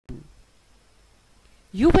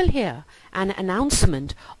You will hear an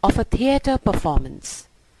announcement of a theatre performance.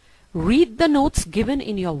 Read the notes given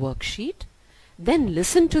in your worksheet, then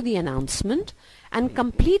listen to the announcement and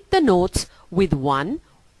complete the notes with one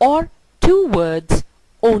or two words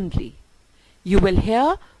only. You will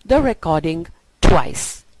hear the recording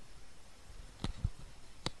twice.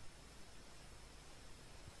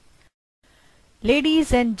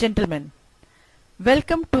 Ladies and gentlemen,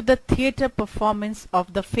 welcome to the theatre performance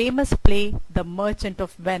of the famous play The Merchant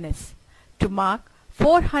of Venice to mark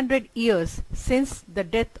 400 years since the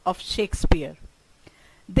death of Shakespeare.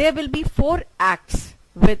 There will be 4 acts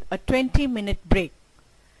with a 20-minute break.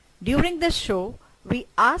 During the show, we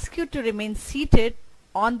ask you to remain seated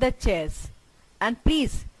on the chairs and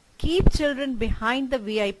please keep children behind the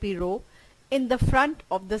VIP row in the front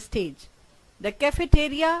of the stage. The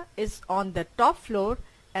cafeteria is on the top floor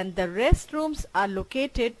and the restrooms are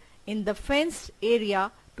located in the fenced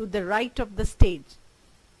area to the right of the stage.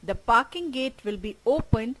 The parking gate will be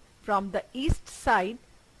opened from the east side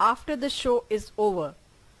after the show is over.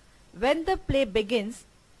 When the play begins,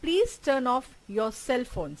 please turn off your cell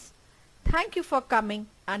phones. Thank you for coming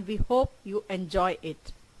and we hope you enjoy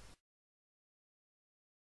it.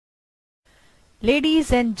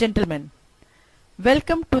 Ladies and gentlemen,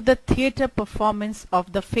 welcome to the theatre performance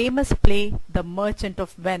of the famous play The Merchant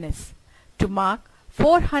of Venice to mark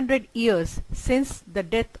 400 years since the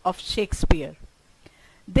death of Shakespeare.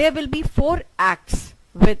 There will be 4 acts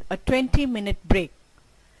with a 20-minute break.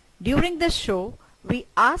 During the show, we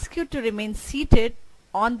ask you to remain seated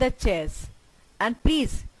on the chairs and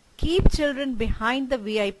please keep children behind the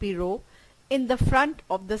VIP row in the front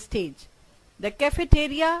of the stage. The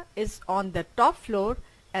cafeteria is on the top floor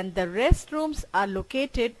and the restrooms are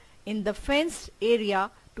located in the fenced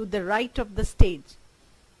area to the right of the stage.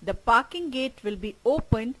 The parking gate will be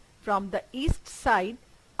opened from the east side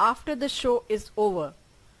after the show is over.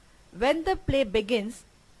 When the play begins,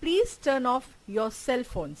 please turn off your cell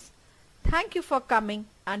phones. Thank you for coming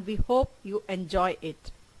and we hope you enjoy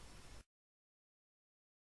it.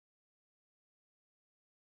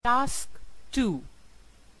 Task 2.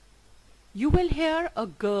 You will hear a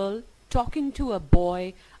girl talking to a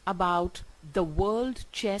boy about the world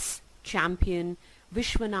chess champion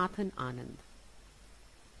Vishwanathan Anand.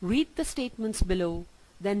 Read the statements below,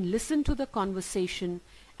 then listen to the conversation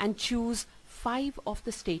and choose 5 of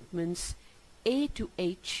the statements A to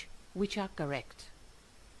H which are correct.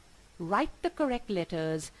 Write the correct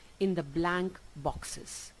letters in the blank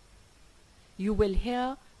boxes. You will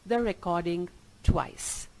hear the recording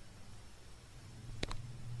twice.